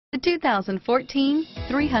The 2014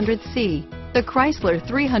 300C. The Chrysler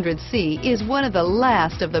 300C is one of the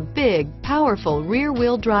last of the big, powerful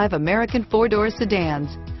rear-wheel drive American four-door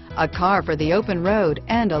sedans. A car for the open road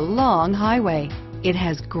and a long highway. It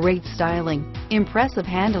has great styling, impressive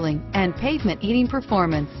handling, and pavement-eating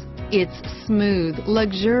performance. It's smooth,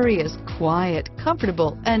 luxurious, quiet,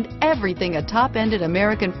 comfortable, and everything a top-ended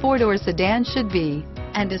American four-door sedan should be,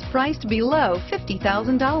 and is priced below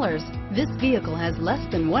 $50,000. This vehicle has less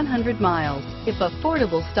than 100 miles. If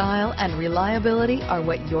affordable style and reliability are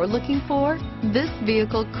what you're looking for, this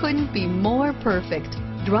vehicle couldn't be more perfect.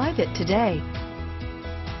 Drive it today.